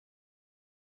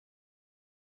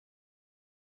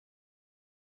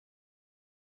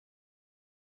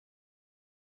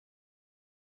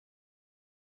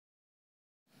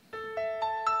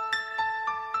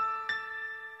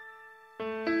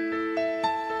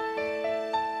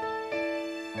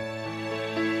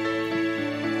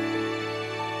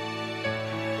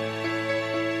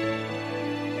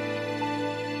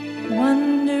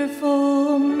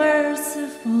wonderful,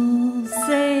 merciful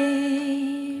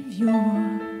Savior,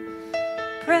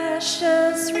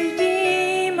 precious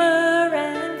Redeemer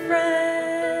and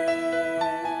friend.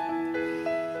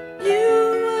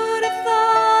 You would have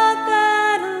thought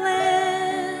that a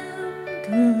lamb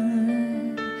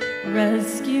could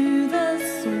rescue the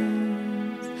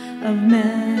souls of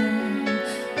men.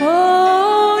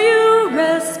 Oh, you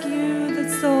rescue the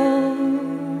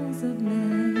souls of men.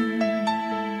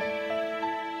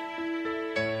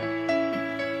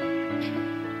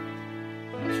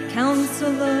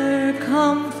 Counselor,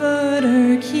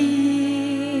 Comforter,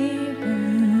 Keeper,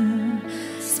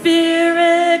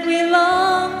 Spirit we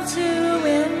long to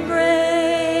embrace.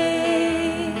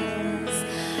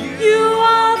 You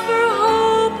offer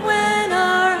hope when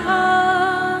our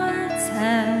hearts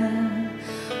have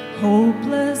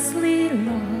hopelessly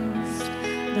lost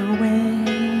the way.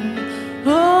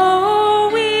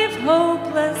 Oh, we've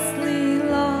hopelessly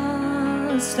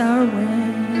lost our way.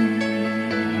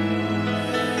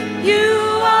 You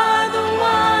are the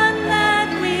one that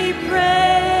we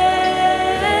praise.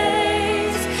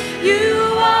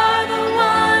 You are the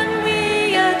one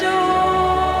we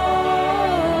adore.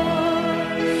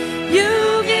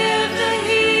 You give the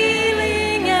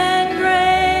healing and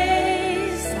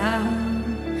grace our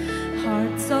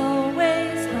hearts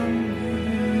always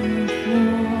hunger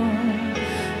for.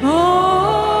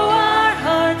 Oh, our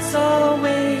hearts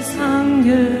always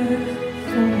hunger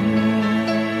for.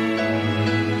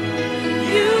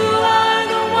 You are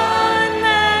the one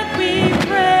that we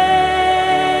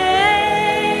praise.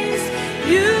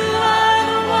 You are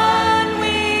the one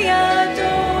we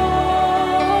adore.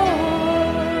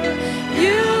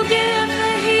 You give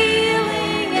the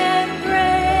healing and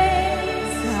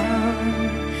grace our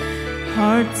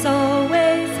hearts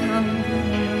always hunger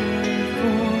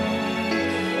for.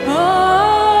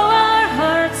 Oh, our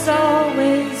hearts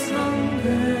always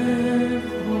hunger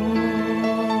for.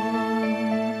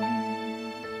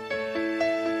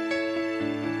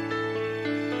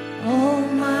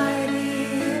 Almighty,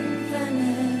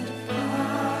 infinite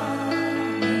Father,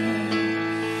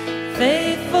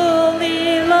 faithfully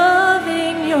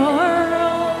loving your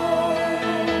own.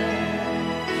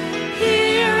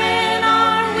 Here in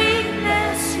our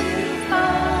weakness you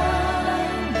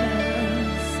find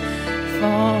us,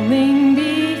 falling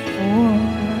before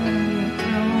your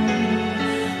throne.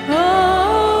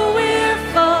 Oh, we're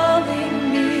falling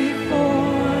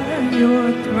before your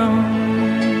throne.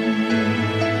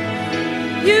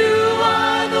 You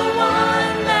are the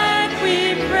one that we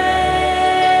praise.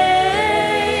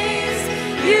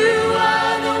 You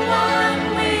are the one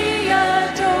we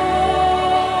adore.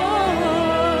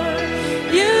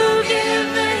 You give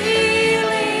the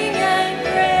healing and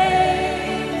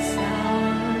grace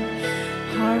our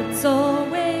hearts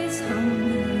always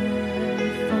hunger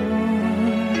for.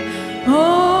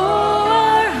 Oh,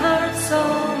 our hearts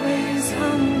always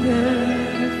hunger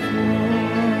for.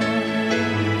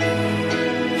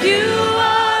 You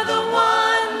are the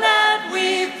one that we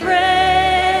praise.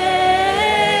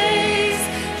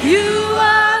 You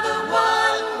are the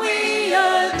one we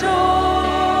adore.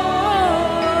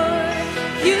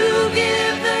 You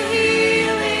give the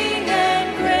healing and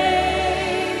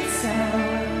grace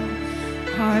our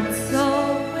hearts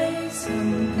always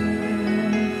hunger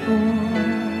for.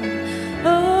 Oh,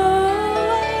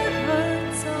 our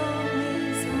hearts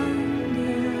always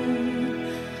hunger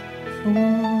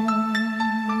for.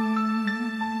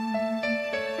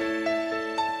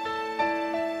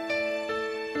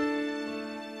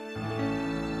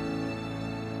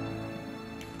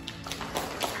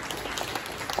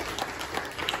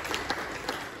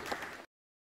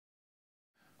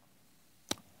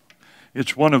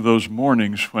 It's one of those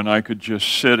mornings when I could just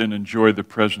sit and enjoy the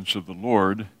presence of the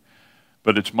Lord,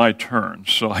 but it's my turn.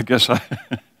 So I guess I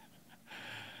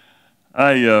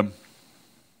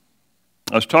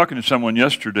was talking to someone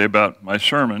yesterday about my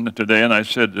sermon today, and I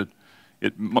said that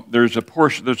there's a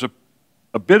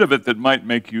bit of it that might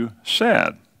make you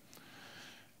sad.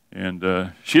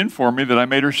 And she informed me that I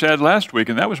made her sad last week,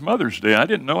 and that was Mother's Day. I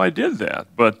didn't know I did that,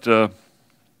 but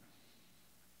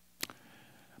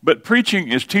preaching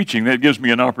is teaching. That gives me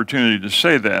an opportunity to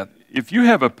say that. If you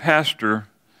have a pastor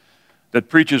that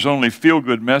preaches only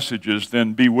feel-good messages,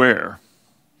 then beware.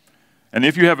 And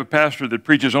if you have a pastor that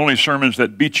preaches only sermons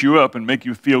that beat you up and make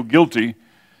you feel guilty,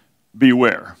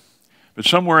 beware. But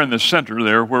somewhere in the center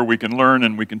there where we can learn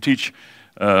and we can teach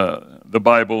the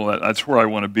Bible, that's where I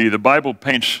want to be. The Bible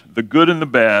paints the good and the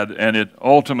bad, and it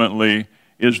ultimately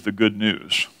is the good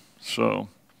news. So,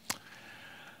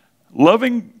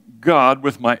 loving God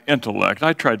with my intellect.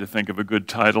 I tried to think of a good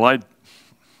title.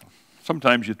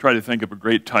 Sometimes you try to think of a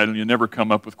great title and you never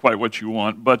come up with quite what you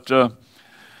want. But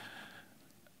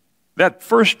that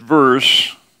first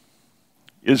verse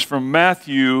is from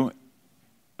Matthew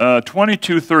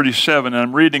 22:37, and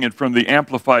I'm reading it from the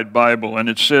Amplified Bible, and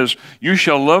it says, "You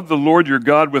shall love the Lord your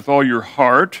God with all your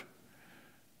heart,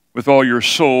 with all your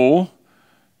soul,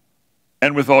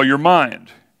 and with all your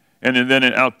mind." And then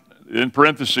in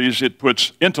parentheses, it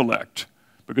puts intellect,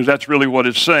 because that's really what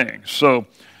it's saying. So,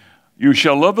 you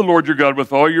shall love the Lord your God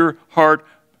with all your heart,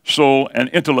 soul, and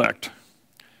intellect.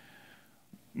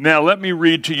 Now, let me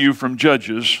read to you from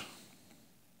Judges.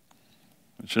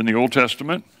 It's in the Old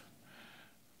Testament.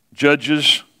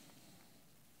 Judges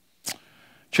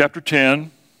chapter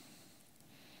 10,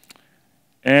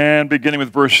 and beginning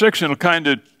with verse 6, and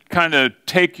it'll kind of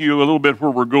take you a little bit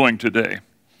where we're going today.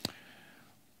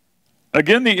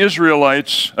 Again, the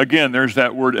Israelites, again, there's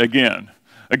that word again.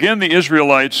 Again, the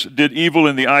Israelites did evil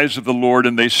in the eyes of the Lord,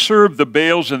 and they served the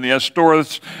Baals and the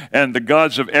Ashtoreths and the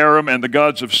gods of Aram and the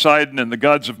gods of Sidon and the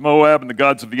gods of Moab and the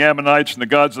gods of the Ammonites and the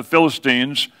gods of the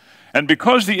Philistines. And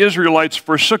because the Israelites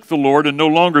forsook the Lord and no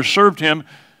longer served him,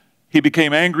 he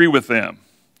became angry with them.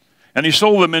 And he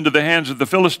sold them into the hands of the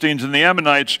Philistines and the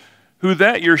Ammonites, who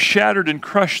that year shattered and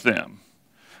crushed them.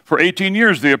 For 18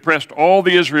 years they oppressed all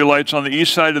the Israelites on the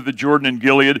east side of the Jordan in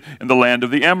Gilead in the land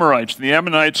of the Amorites. The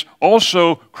Ammonites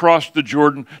also crossed the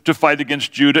Jordan to fight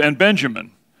against Judah and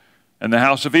Benjamin and the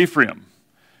house of Ephraim.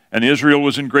 And Israel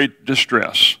was in great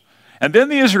distress. And then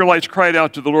the Israelites cried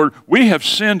out to the Lord, "We have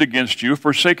sinned against you,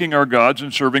 forsaking our gods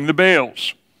and serving the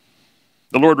Baals."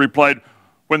 The Lord replied,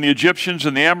 "When the Egyptians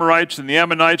and the Amorites and the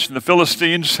Ammonites and the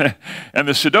Philistines and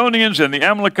the Sidonians and the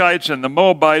Amalekites and the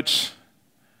Moabites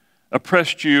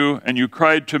oppressed you, and you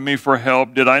cried to me for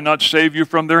help, did I not save you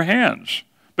from their hands?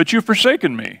 But you've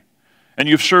forsaken me, and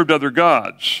you've served other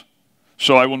gods,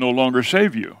 so I will no longer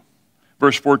save you."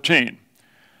 Verse 14,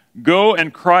 "Go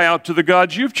and cry out to the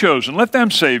gods you've chosen. Let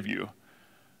them save you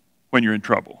when you're in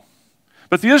trouble."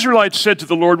 But the Israelites said to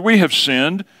the Lord, "We have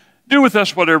sinned. Do with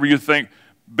us whatever you think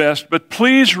best, but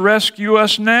please rescue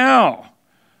us now."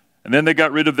 And then they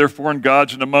got rid of their foreign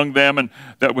gods and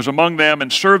that was among them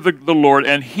and served the Lord,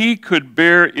 and he could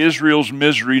bear Israel's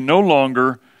misery no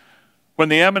longer. When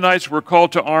the Ammonites were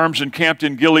called to arms and camped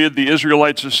in Gilead, the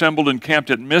Israelites assembled and camped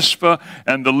at Mizpah,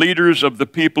 and the leaders of the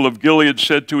people of Gilead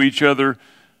said to each other,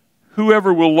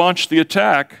 "Whoever will launch the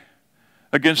attack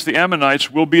against the Ammonites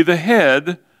will be the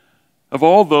head of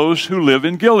all those who live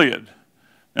in Gilead."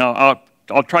 Now,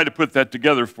 I'll try to put that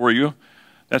together for you.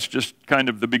 That's just kind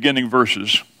of the beginning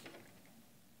verses.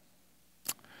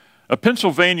 A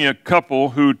Pennsylvania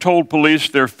couple who told police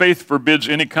their faith forbids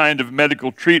any kind of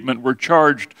medical treatment were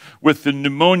charged with the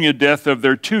pneumonia death of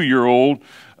their 2-year-old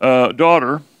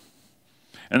daughter.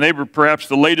 And they were perhaps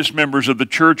the latest members of the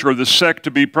church or the sect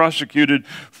to be prosecuted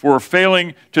for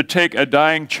failing to take a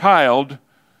dying child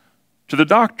to the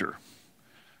doctor.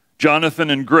 Jonathan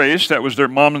and Grace, that was their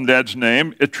mom and dad's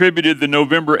name, attributed the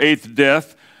November 8th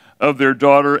death of their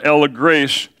daughter Ella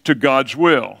Grace to God's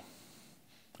will.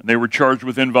 And they were charged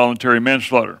with involuntary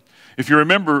manslaughter. If you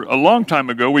remember, a long time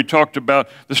ago, we talked about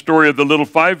the story of the little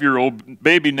 5-year-old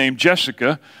baby named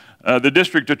Jessica. The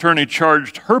district attorney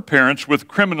charged her parents with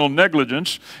criminal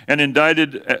negligence and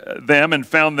indicted them and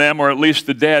found them, or at least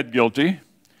the dad, guilty.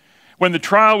 When the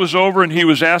trial was over and he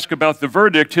was asked about the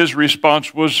verdict, his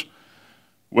response was,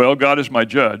 "Well, God is my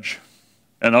judge,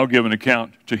 and I'll give an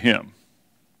account to him."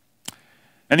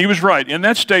 And he was right. In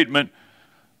that statement,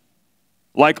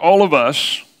 like all of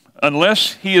us,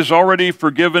 unless he is already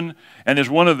forgiven and is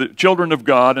one of the children of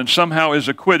God and somehow is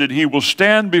acquitted, he will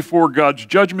stand before God's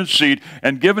judgment seat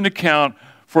and give an account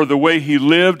for the way he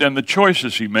lived and the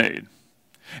choices he made.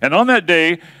 And on that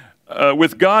day,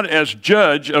 with God as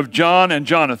judge of John and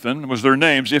Jonathan, was their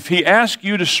names, if he asked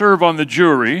you to serve on the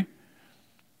jury,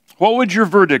 what would your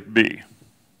verdict be?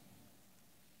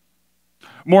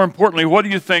 More importantly, what do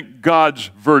you think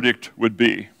God's verdict would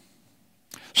be?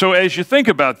 So as you think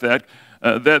about that,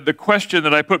 the question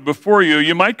that I put before you,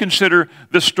 you might consider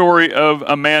the story of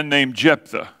a man named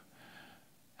Jephthah.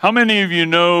 How many of you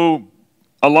know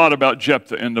a lot about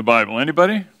Jephthah in the Bible?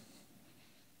 Anybody?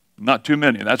 Not too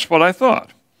many. That's what I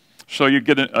thought. So you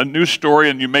get a new story,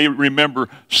 and you may remember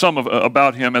some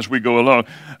about him as we go along.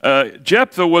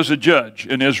 Jephthah was a judge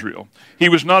in Israel. He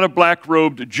was not a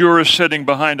black-robed jurist sitting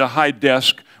behind a high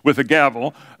desk with a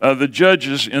gavel. The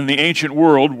judges in the ancient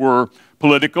world were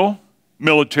political,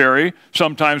 military,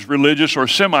 sometimes religious or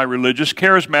semi-religious,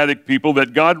 charismatic people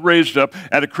that God raised up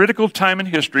at a critical time in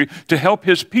history to help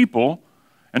his people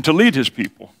and to lead his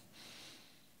people.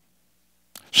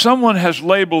 Someone has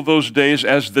labeled those days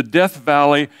as the Death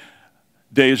Valley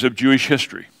days of Jewish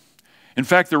history. In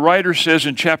fact, the writer says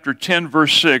in chapter 10,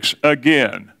 verse 6,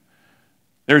 again.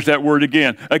 There's that word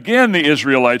again. Again, the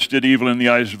Israelites did evil in the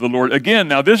eyes of the Lord. Again,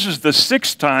 now this is the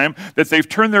sixth time that they've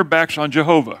turned their backs on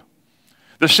Jehovah.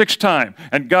 The sixth time.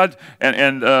 And God,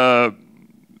 the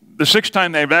sixth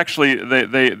time they've actually,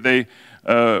 they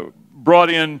brought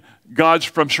in gods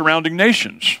from surrounding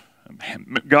nations.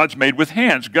 Gods made with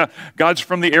hands. Gods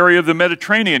from the area of the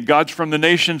Mediterranean. Gods from the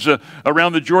nations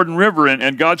around the Jordan River.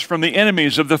 And gods from the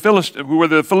enemies of the who were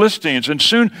the Philistines. And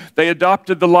soon they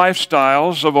adopted the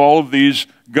lifestyles of all of these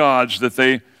gods that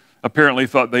they apparently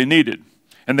thought they needed.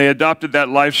 And they adopted that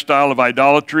lifestyle of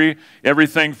idolatry,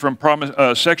 everything from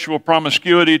sexual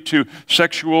promiscuity to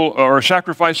sexual or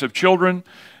sacrifice of children,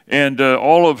 and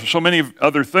all of so many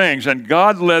other things. And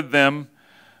God let them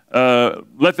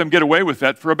get away with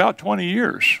that for about 20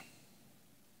 years.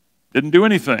 Didn't do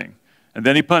anything. And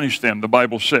then he punished them, the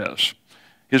Bible says.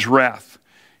 His wrath.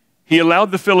 He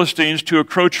allowed the Philistines to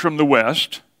encroach from the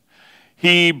west.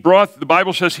 The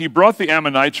Bible says he brought the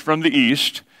Ammonites from the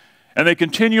east, and they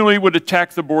continually would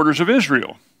attack the borders of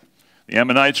Israel. The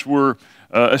Ammonites were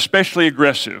especially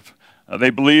aggressive. They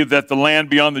believed that the land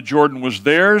beyond the Jordan was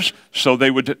theirs, so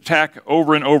they would attack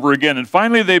over and over again. And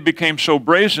finally, they became so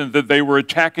brazen that they were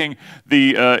attacking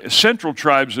the central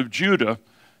tribes of Judah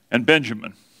and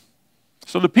Benjamin.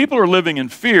 So the people are living in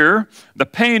fear, the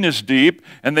pain is deep,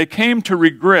 and they came to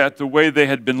regret the way they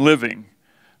had been living.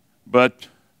 But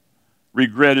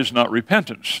regret is not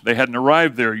repentance. They hadn't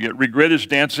arrived there yet. Regret is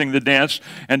dancing the dance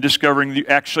and discovering you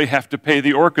actually have to pay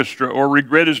the orchestra, or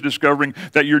regret is discovering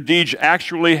that your deeds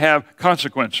actually have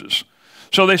consequences.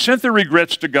 So they sent their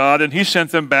regrets to God, and he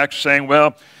sent them back saying,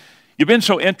 well, you've been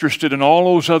so interested in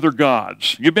all those other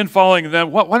gods. You've been following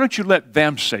them. Why don't you let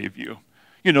them save you?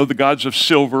 You know, the gods of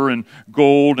silver and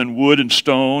gold and wood and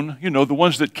stone, you know, the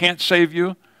ones that can't save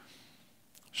you.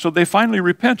 So they finally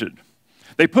repented.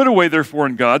 They put away their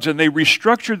foreign gods, and they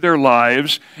restructured their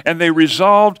lives, and they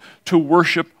resolved to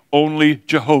worship only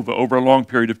Jehovah over a long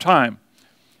period of time.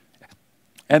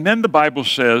 And then the Bible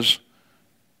says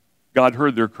God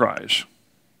heard their cries.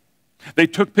 He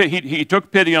took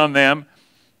pity on them,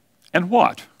 and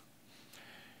what?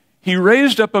 He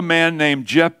raised up a man named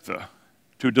Jephthah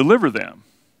to deliver them.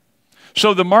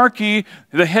 So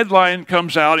the headline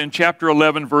comes out in chapter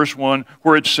 11, verse 1,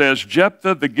 where it says,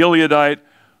 Jephthah the Gileadite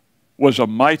was a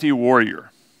mighty warrior.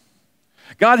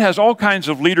 God has all kinds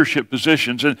of leadership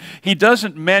positions, and he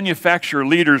doesn't manufacture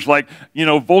leaders like,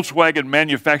 Volkswagen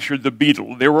manufactured the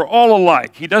Beetle. They were all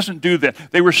alike. He doesn't do that.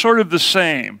 They were sort of the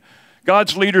same.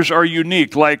 God's leaders are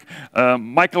unique, like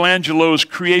Michelangelo's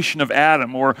creation of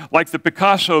Adam, or like the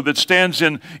Picasso that stands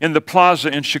in the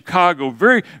plaza in Chicago.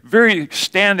 Very, very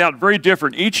standout, very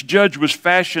different. Each judge was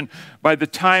fashioned by the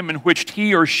time in which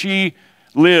he or she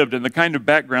lived and the kind of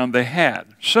background they had.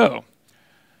 So,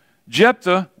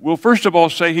 Jephthah will first of all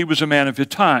say he was a man of his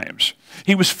times.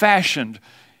 He was fashioned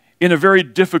in a very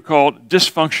difficult,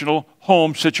 dysfunctional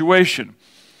home situation.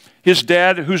 His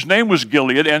dad, whose name was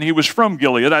Gilead, and he was from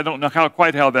Gilead, I don't know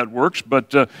quite how that works,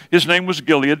 but his name was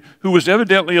Gilead, who was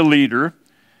evidently a leader.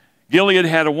 Gilead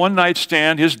had a one-night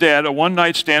stand, his dad, a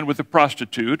one-night stand with a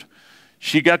prostitute.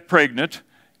 She got pregnant.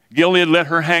 Gilead let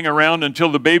her hang around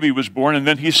until the baby was born, and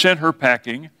then he sent her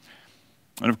packing.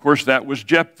 And of course, that was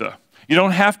Jephthah. You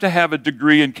don't have to have a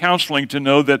degree in counseling to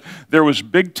know that there was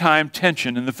big-time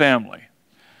tension in the family.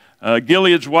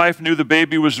 Gilead's wife knew the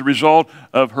baby was the result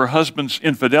of her husband's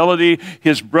infidelity.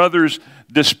 His brothers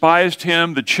despised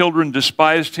him. The children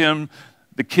despised him.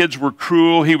 The kids were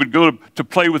cruel. He would go to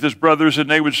play with his brothers,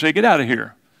 and they would say, get out of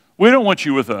here. We don't want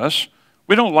you with us.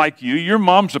 We don't like you. Your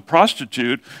mom's a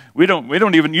prostitute. You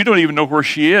don't even know where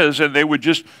she is. And they would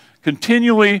just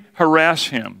continually harass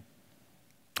him.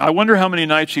 I wonder how many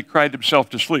nights he cried himself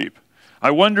to sleep.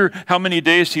 I wonder how many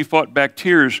days he fought back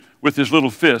tears with his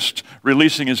little fist,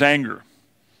 releasing his anger.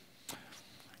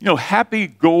 Happy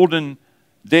golden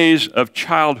days of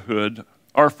childhood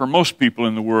are for most people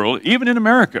in the world, even in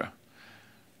America.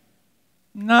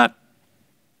 Kind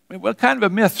of a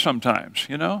myth sometimes,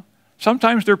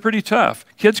 Sometimes they're pretty tough.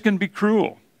 Kids can be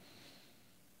cruel.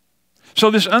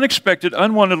 So this unexpected,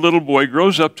 unwanted little boy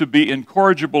grows up to be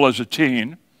incorrigible as a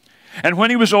teen. And when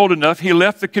he was old enough, he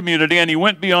left the community and he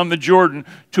went beyond the Jordan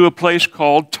to a place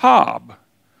called Tob.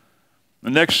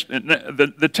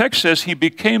 The text says he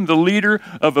became the leader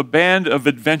of a band of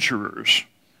adventurers.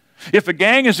 If a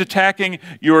gang is attacking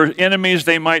your enemies,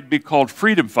 they might be called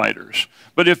freedom fighters.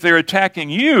 But if they're attacking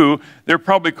you, they're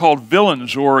probably called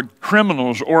villains or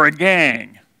criminals or a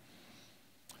gang.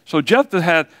 So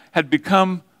Jephthah had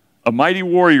become a mighty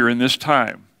warrior in this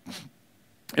time.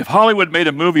 If Hollywood made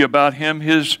a movie about him,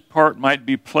 his part might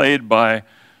be played by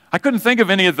I couldn't think of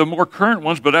any of the more current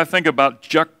ones, but I think about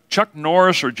Chuck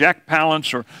Norris or Jack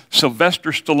Palance or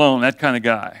Sylvester Stallone, that kind of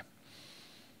guy.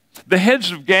 The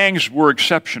heads of gangs were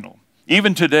exceptional.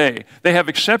 Even today, they have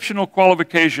exceptional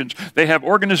qualifications. They have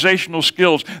organizational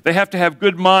skills. They have to have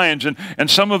good minds, and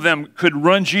some of them could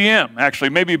run GM, actually,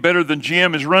 maybe better than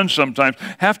GM is run sometimes.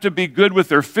 Have to be good with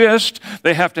their fist.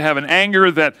 They have to have an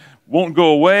anger that won't go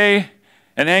away,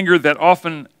 an anger that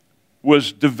often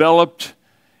was developed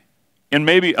in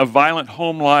maybe a violent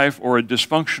home life or a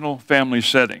dysfunctional family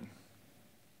setting.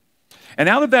 And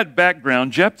out of that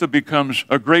background, Jephthah becomes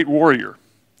a great warrior.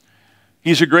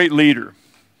 He's a great leader.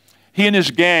 He and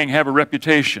his gang have a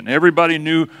reputation. Everybody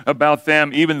knew about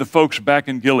them, even the folks back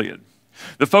in Gilead.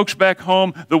 The folks back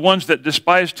home, the ones that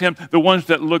despised him, the ones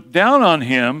that looked down on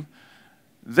him,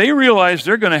 they realized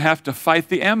they're going to have to fight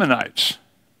the Ammonites.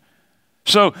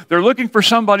 So they're looking for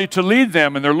somebody to lead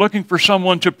them, and they're looking for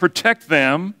someone to protect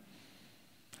them.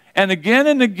 And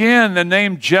again, the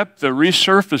name Jephthah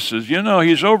resurfaces. You know,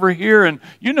 he's over here, and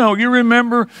you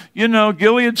remember,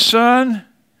 Gilead's son,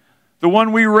 the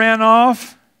one we ran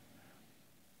off?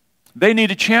 They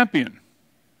need a champion.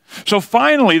 So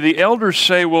finally, the elders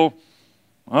say, well,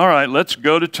 all right, let's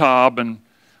go to Tob and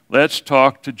let's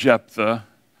talk to Jephthah,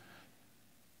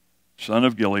 son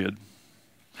of Gilead.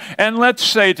 And let's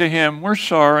say to him, we're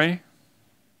sorry.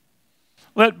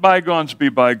 Let bygones be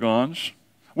bygones.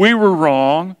 We were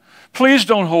wrong. Please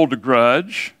don't hold a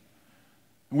grudge.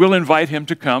 We'll invite him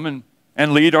to come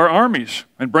and lead our armies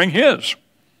and bring his.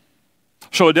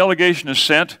 So a delegation is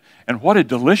sent, and what a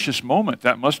delicious moment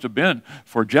that must have been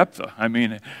for Jephthah. I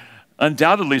mean,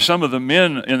 undoubtedly some of the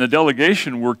men in the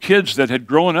delegation were kids that had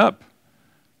grown up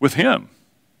with him.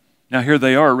 Now here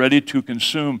they are, ready to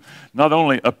consume not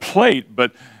only a plate,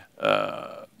 but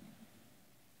a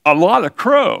lot of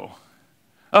crow,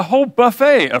 a whole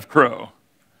buffet of crow,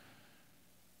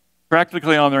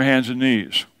 practically on their hands and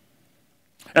knees.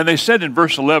 And they said in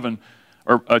verse 11,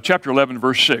 or chapter 11,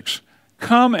 verse 6,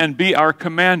 come and be our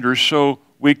commanders so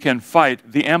we can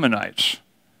fight the Ammonites.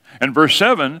 And verse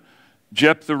 7,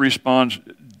 Jephthah responds,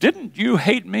 didn't you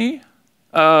hate me?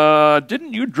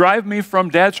 Didn't you drive me from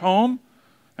Dad's home?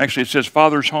 Actually, it says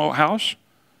father's house.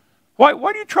 Why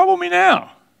do you trouble me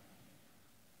now?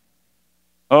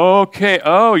 Okay,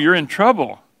 oh, you're in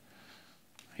trouble.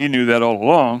 He knew that all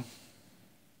along.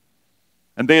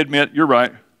 And they admit, you're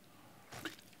right.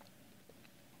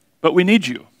 But we need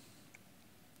you.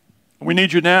 We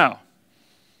need you now.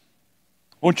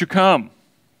 Won't you come?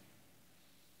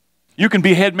 You can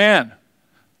be head man.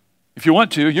 If you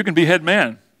want to, you can be head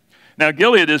man. Now,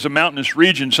 Gilead is a mountainous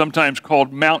region, sometimes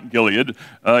called Mount Gilead.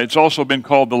 It's also been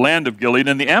called the land of Gilead,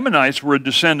 and the Ammonites were a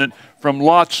descendant from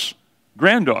Lot's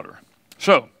granddaughter.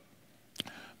 So,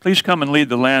 please come and lead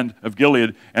the land of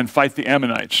Gilead and fight the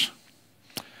Ammonites.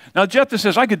 Now, Jephthah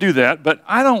says, I could do that, but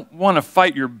I don't want to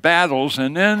fight your battles,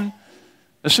 and then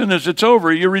as soon as it's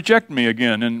over, you reject me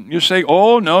again, and you say,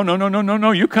 oh,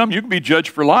 no, you come, you can be judged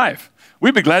for life.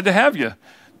 We'd be glad to have you.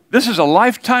 This is a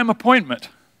lifetime appointment.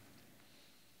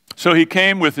 So he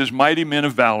came with his mighty men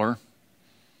of valor.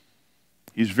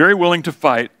 He's very willing to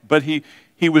fight, but he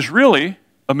was really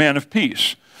a man of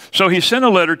peace. So he sent a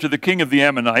letter to the king of the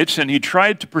Ammonites, and he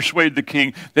tried to persuade the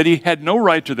king that he had no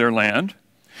right to their land.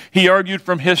 He argued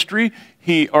from history.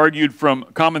 He argued from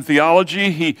common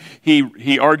theology.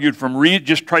 He argued from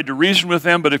just tried to reason with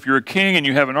them. But if you're a king and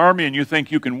you have an army and you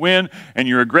think you can win and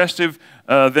you're aggressive,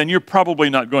 then you're probably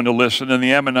not going to listen. And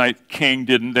the Ammonite king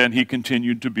didn't, and he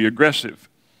continued to be aggressive.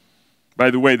 By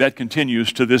the way, that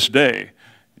continues to this day,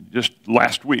 just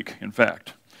last week, in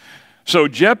fact. So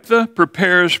Jephthah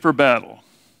prepares for battle.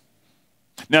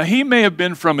 Now, he may have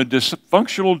been from a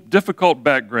dysfunctional, difficult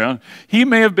background. He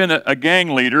may have been a gang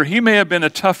leader. He may have been a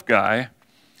tough guy,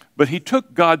 but he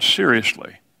took God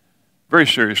seriously, very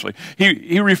seriously.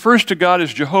 He refers to God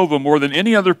as Jehovah more than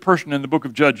any other person in the book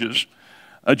of Judges.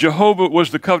 Jehovah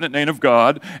was the covenant name of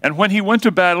God, and when he went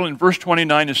to battle, in verse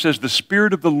 29, it says, the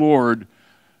Spirit of the Lord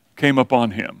came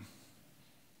upon him.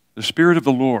 The Spirit of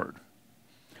the Lord.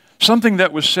 Something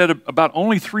that was said about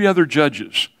only 3 other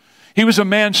judges. He was a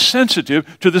man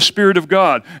sensitive to the Spirit of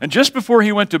God. And just before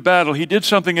he went to battle, he did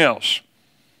something else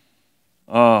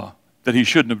that he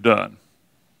shouldn't have done.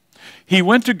 He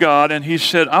went to God and he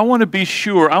said, I want to be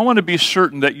sure, I want to be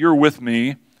certain that you're with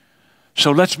me,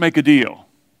 so let's make a deal.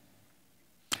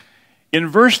 In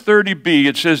verse 30b,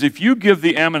 it says, if you give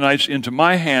the Ammonites into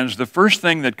my hands, the first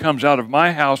thing that comes out of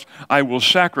my house I will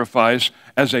sacrifice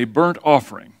as a burnt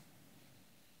offering.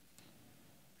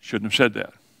 Shouldn't have said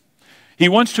that. He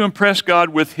wants to impress God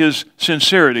with his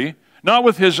sincerity, not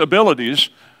with his abilities,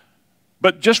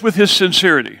 but just with his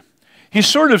sincerity. He's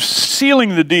sort of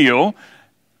sealing the deal,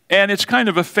 and it's kind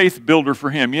of a faith builder for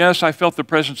him. Yes, I felt the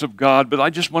presence of God, but I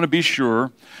just want to be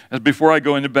sure as before I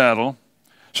go into battle.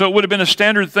 So it would have been a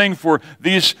standard thing for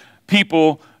these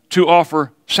people to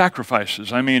offer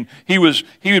sacrifices. I mean, he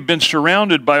had been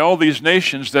surrounded by all these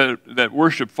nations that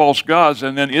worship false gods,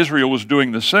 and then Israel was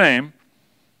doing the same.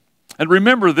 And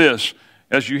remember this,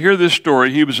 as you hear this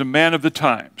story, he was a man of the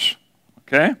times,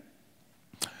 okay?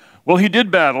 Well, he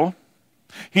did battle.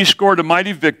 He scored a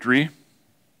mighty victory.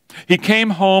 He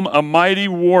came home a mighty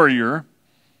warrior.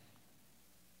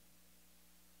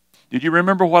 Did you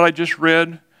remember what I just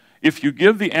read? If you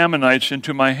give the Ammonites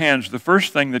into my hands, the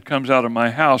first thing that comes out of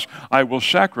my house, I will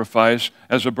sacrifice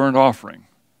as a burnt offering.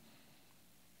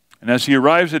 And as he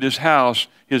arrives at his house,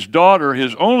 his daughter,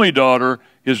 his only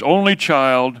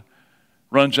child,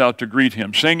 runs out to greet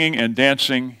him, singing and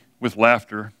dancing with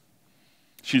laughter.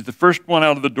 She's the first one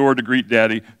out of the door to greet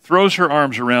Daddy, throws her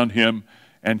arms around him,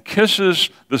 and kisses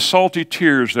the salty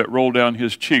tears that roll down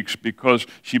his cheeks because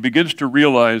she begins to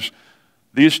realize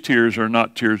these tears are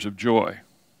not tears of joy.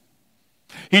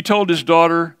 He told his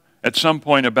daughter at some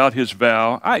point about his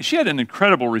vow. She had an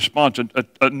incredible response,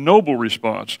 a noble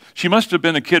response. She must have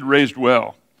been a kid raised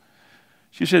well.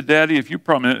 She said, Daddy, if you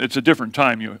promise, it's a different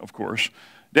time, of course.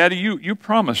 Daddy, you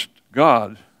promised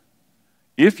God.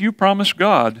 If you promise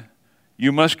God,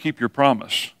 you must keep your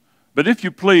promise. But if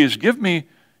you please, give me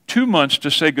 2 months to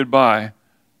say goodbye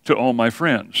to all my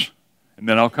friends, and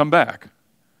then I'll come back.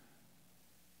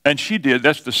 And she did.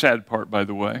 That's the sad part, by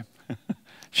the way.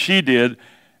 She did,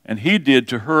 and he did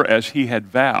to her as he had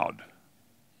vowed.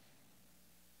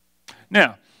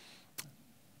 Now,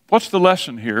 what's the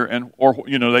lesson here?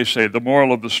 They say the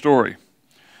moral of the story.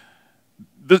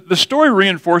 The story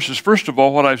reinforces, first of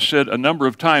all, what I've said a number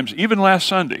of times, even last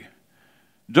Sunday.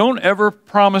 Don't ever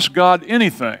promise God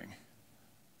anything.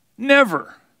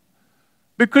 Never.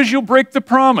 Because you'll break the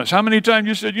promise. How many times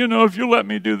you said, if you let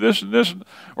me do this and this,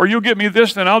 or you'll get me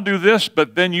this, then I'll do this,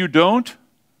 but then you don't?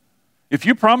 If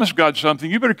you promise God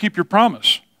something, you better keep your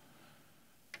promise.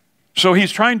 So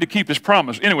he's trying to keep his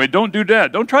promise. Anyway, don't do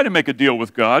that. Don't try to make a deal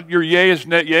with God. Your yea is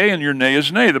yea and your nay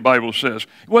is nay, the Bible says.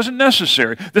 It wasn't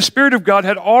necessary. The Spirit of God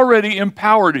had already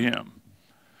empowered him.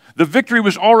 The victory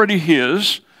was already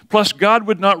his, plus God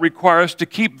would not require us to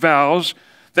keep vows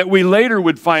that we later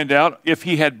would find out, if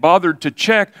he had bothered to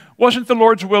check, wasn't the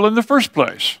Lord's will in the first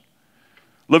place.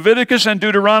 Leviticus and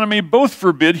Deuteronomy both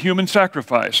forbid human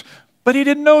sacrifice. But he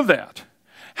didn't know that.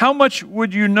 How much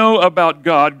would you know about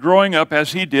God growing up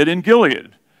as he did in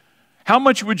Gilead? How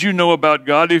much would you know about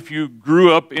God if you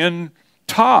grew up in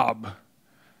Tob?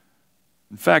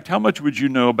 In fact, how much would you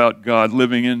know about God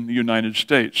living in the United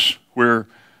States, where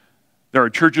there are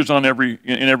churches in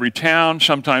every town,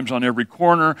 sometimes on every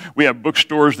corner. We have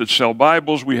bookstores that sell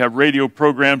Bibles. We have radio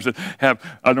programs that have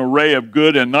an array of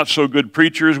good and not so good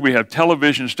preachers. We have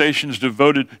television stations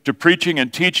devoted to preaching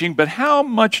and teaching. But how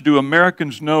much do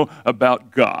Americans know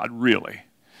about God, really?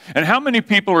 And how many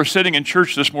people are sitting in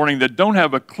church this morning that don't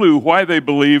have a clue why they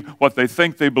believe what they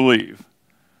think they believe?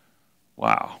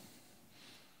 Wow.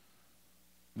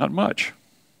 Not much.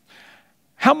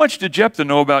 How much did Jephthah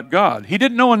know about God? He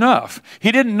didn't know enough.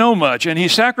 He didn't know much, and he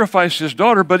sacrificed his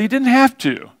daughter, but he didn't have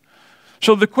to.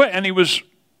 And he was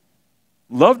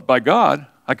loved by God,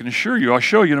 I can assure you. I'll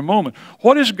show you in a moment.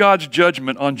 What is God's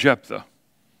judgment on Jephthah?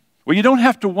 Well, you don't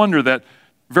have to wonder that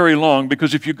very long,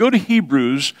 because if you go to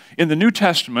Hebrews in the New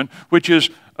Testament, which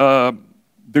is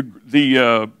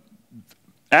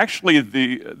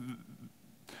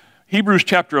Hebrews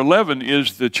chapter 11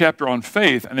 is the chapter on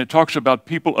faith, and it talks about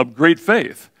people of great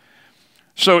faith.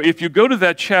 So if you go to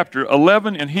that chapter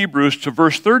 11 in Hebrews to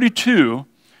verse 32,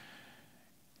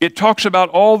 it talks about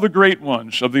all the great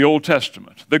ones of the Old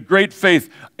Testament. The great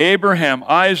faith, Abraham,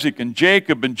 Isaac, and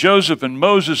Jacob, and Joseph, and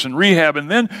Moses, and Rahab.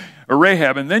 And then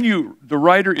the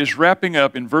writer is wrapping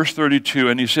up in verse 32,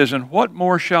 and he says, "And what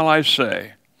more shall I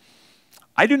say?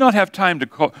 I do not have time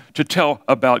to tell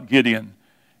about Gideon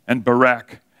and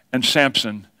Barak and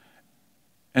Samson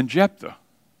and Jephthah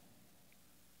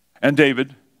and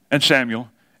David and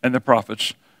Samuel and the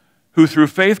prophets, who through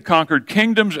faith conquered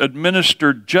kingdoms,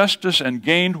 administered justice, and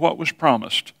gained what was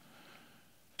promised."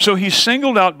 So he's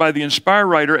singled out by the inspired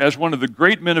writer as one of the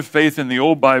great men of faith in the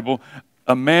Old Bible,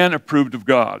 a man approved of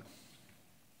God.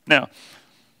 Now,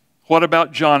 what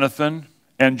about Jonathan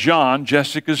and John,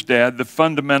 Jessica's dad, the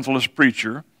fundamentalist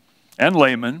preacher, and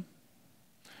layman?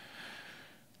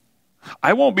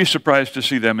 I won't be surprised to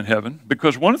see them in heaven,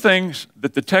 because one of the things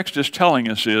that the text is telling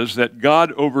us is that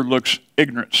God overlooks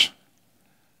ignorance.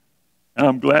 And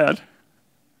I'm glad.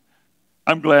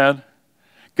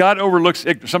 God overlooks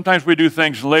ignorance. Sometimes we do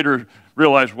things and later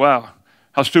realize, wow,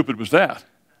 How stupid was that?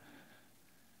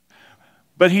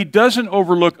 But he doesn't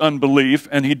overlook unbelief,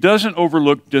 and he doesn't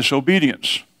overlook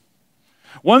disobedience.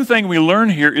 One thing we learn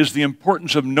here is the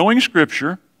importance of knowing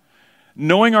Scripture,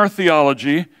 knowing our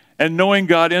theology, and knowing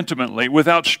God intimately.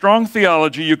 Without strong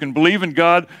theology, you can believe in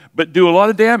God, but do a lot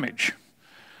of damage.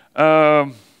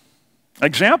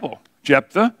 Example,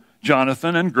 Jephthah,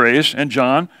 Jonathan, and Grace, and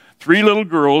John, 3 little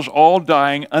girls all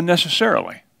dying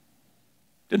unnecessarily.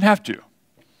 Didn't have to.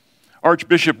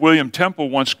 Archbishop William Temple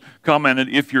once commented,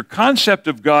 if your concept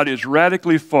of God is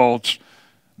radically false,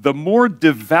 the more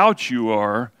devout you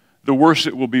are, the worse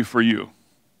it will be for you.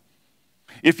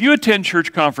 If you attend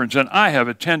church conference, and I have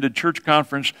attended church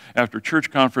conference after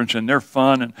church conference, and they're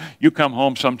fun, and you come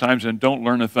home sometimes and don't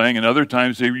learn a thing, and other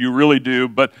times you really do,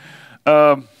 but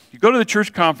you go to the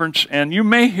church conference, and you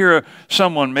may hear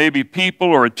someone, maybe people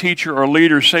or a teacher or a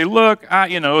leader say, look,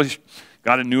 he's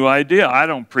got a new idea. I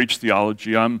don't preach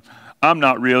theology. I'm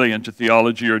not really into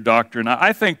theology or doctrine.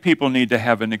 I think people need to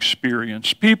have an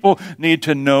experience. People need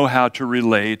to know how to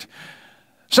relate.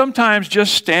 Sometimes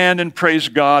just stand and praise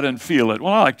God and feel it.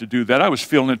 Well, I like to do that. I was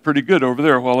feeling it pretty good over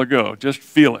there a while ago. Just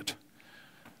feel it.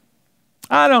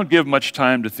 I don't give much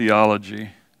time to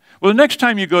theology. Well, the next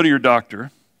time you go to your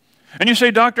doctor and you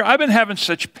say, doctor, I've been having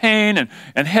such pain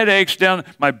and headaches down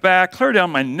my back, clear down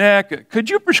my neck. Could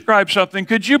you prescribe something?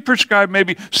 Could you prescribe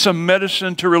maybe some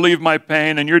medicine to relieve my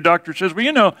pain? And your doctor says,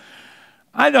 well,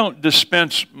 I don't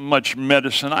dispense much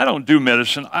medicine. I don't do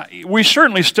medicine. We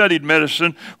certainly studied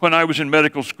medicine when I was in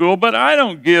medical school, but I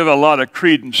don't give a lot of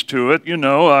credence to it,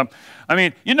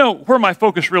 where my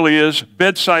focus really is?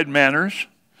 Bedside manners.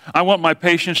 I want my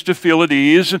patients to feel at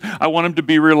ease, and I want them to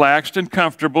be relaxed and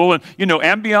comfortable, and,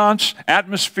 ambiance,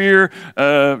 atmosphere.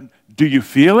 Do you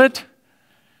feel it?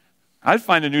 I'd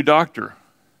find a new doctor.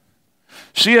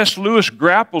 C.S. Lewis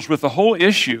grapples with the whole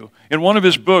issue in one of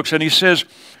his books, and he says,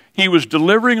 he was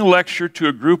delivering a lecture to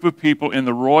a group of people in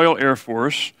the Royal Air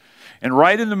Force, and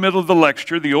right in the middle of the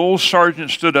lecture, the old sergeant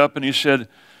stood up and he said,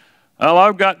 well,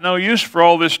 I've got no use for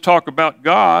all this talk about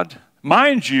God.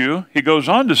 Mind you, he goes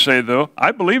on to say, though,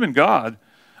 I believe in God.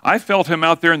 I felt him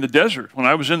out there in the desert when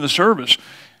I was in the service.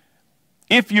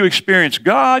 If you experience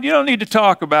God, you don't need to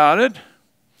talk about it.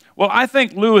 Well, I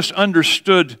think Lewis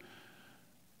understood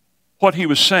what he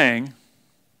was saying.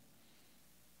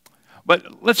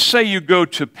 But let's say you go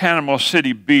to Panama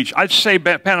City Beach. I'd say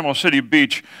Panama City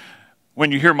Beach,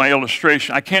 when you hear my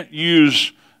illustration, I can't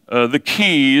use the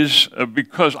Keys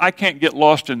because I can't get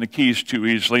lost in the Keys too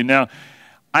easily. Now,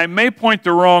 I may point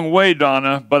the wrong way,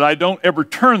 Donna, but I don't ever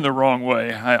turn the wrong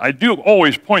way. I do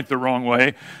always point the wrong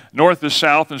way. North is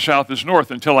south and south is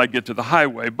north until I get to the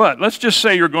highway. But let's just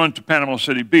say you're going to Panama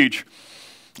City Beach.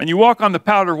 And you walk on the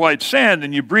powder white sand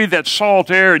and you breathe that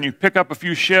salt air and you pick up a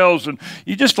few shells and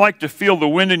you just like to feel the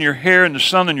wind in your hair and the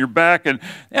sun on your back, and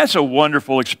that's a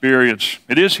wonderful experience.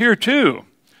 It is here too.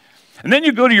 And then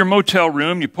you go to your motel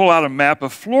room, you pull out a map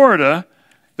of Florida,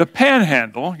 the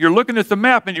Panhandle. You're looking at the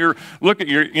map and you're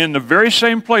in the very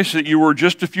same place that you were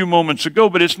just a few moments ago,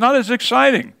 but it's not as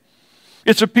exciting.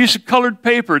 It's a piece of colored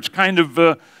paper. It's kind of,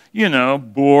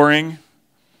 boring.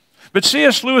 But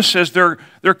C.S. Lewis says there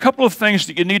are a couple of things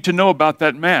that you need to know about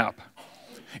that map.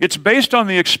 It's based on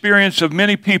the experience of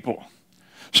many people.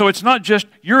 So it's not just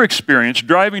your experience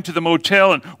driving to the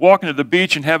motel and walking to the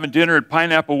beach and having dinner at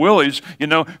Pineapple Willie's.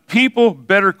 People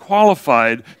better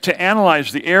qualified to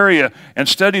analyze the area and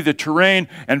study the terrain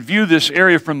and view this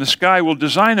area from the sky will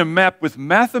design a map with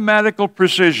mathematical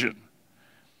precision.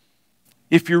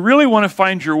 If you really want to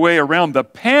find your way around the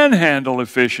Panhandle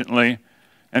efficiently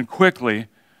and quickly,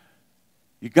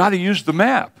 you got to use the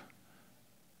map.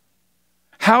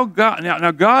 Now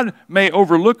God may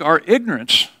overlook our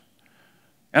ignorance,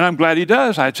 and I'm glad he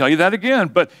does. I tell you that again.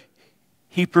 But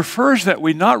he prefers that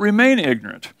we not remain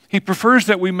ignorant. He prefers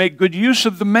that we make good use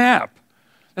of the map.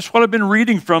 That's what I've been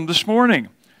reading from this morning.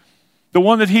 The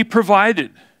one that he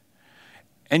provided.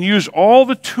 And use all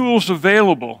the tools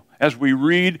available as we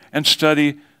read and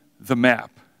study the map.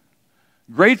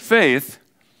 Great faith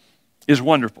is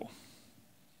wonderful.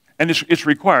 And it's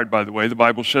required, by the way. The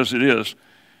Bible says it is.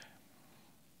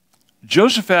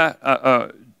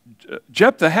 Jephthah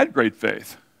had great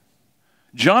faith.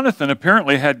 Jonathan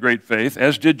apparently had great faith,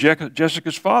 as did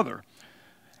Jessica's father.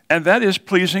 And that is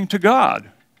pleasing to God.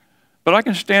 But I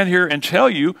can stand here and tell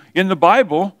you in the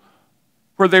Bible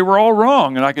where they were all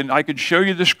wrong. And I can show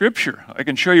you the scripture. I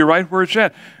can show you right where it's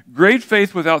at. Great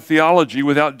faith without theology,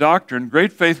 without doctrine,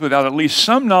 great faith without at least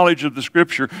some knowledge of the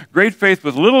scripture, great faith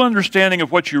with little understanding of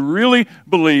what you really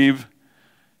believe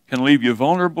can leave you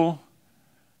vulnerable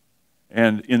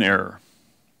and in error.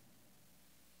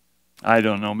 I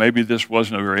don't know, maybe this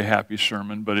wasn't a very happy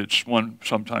sermon, but it's one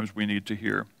sometimes we need to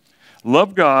hear.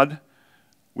 Love God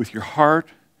with your heart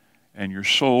and your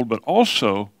soul, but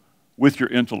also with your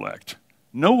intellect.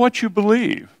 Know what you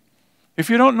believe. If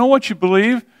you don't know what you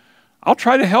believe, I'll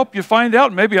try to help you find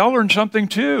out. Maybe I'll learn something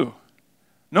too.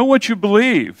 Know what you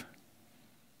believe.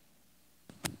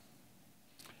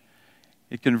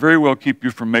 It can very well keep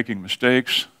you from making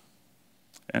mistakes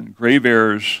and grave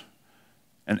errors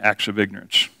and acts of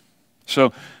ignorance.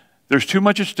 So there's too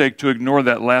much at stake to ignore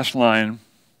that last line,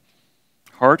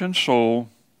 heart and soul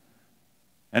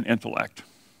and intellect.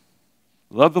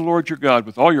 Love the Lord your God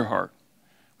with all your heart,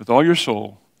 with all your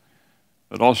soul,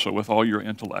 but also with all your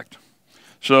intellect.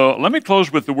 So let me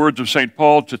close with the words of St.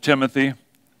 Paul to Timothy.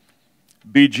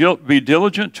 Be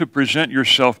diligent to present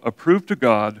yourself approved to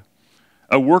God,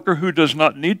 a worker who does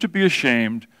not need to be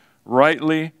ashamed,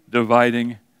 rightly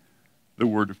dividing the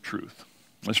word of truth.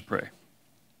 Let's pray.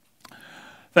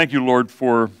 Thank you, Lord,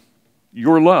 for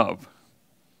your love.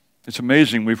 It's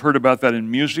amazing. We've heard about that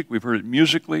in music. We've heard it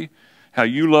musically, how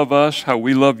you love us, how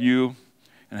we love you,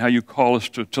 and how you call us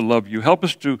to love you. Help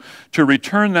us to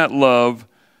return that love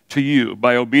to you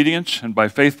by obedience and by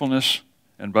faithfulness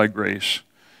and by grace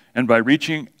and by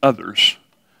reaching others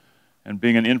and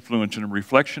being an influence and a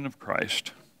reflection of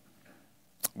Christ.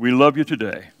 We love you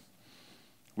today.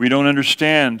 We don't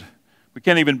understand. We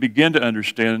can't even begin to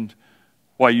understand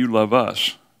why you love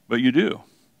us, but you do.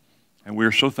 And we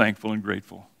are so thankful and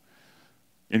grateful.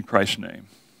 In Christ's name,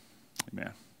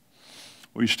 amen.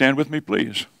 Will you stand with me,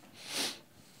 please?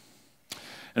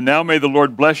 And now may the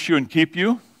Lord bless you and keep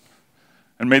you,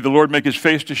 and may the Lord make his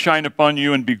face to shine upon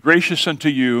you and be gracious unto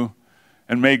you,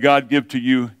 and may God give to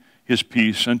you his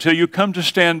peace until you come to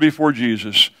stand before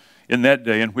Jesus in that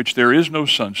day in which there is no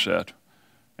sunset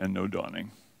and no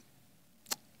dawning.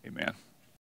 Amen.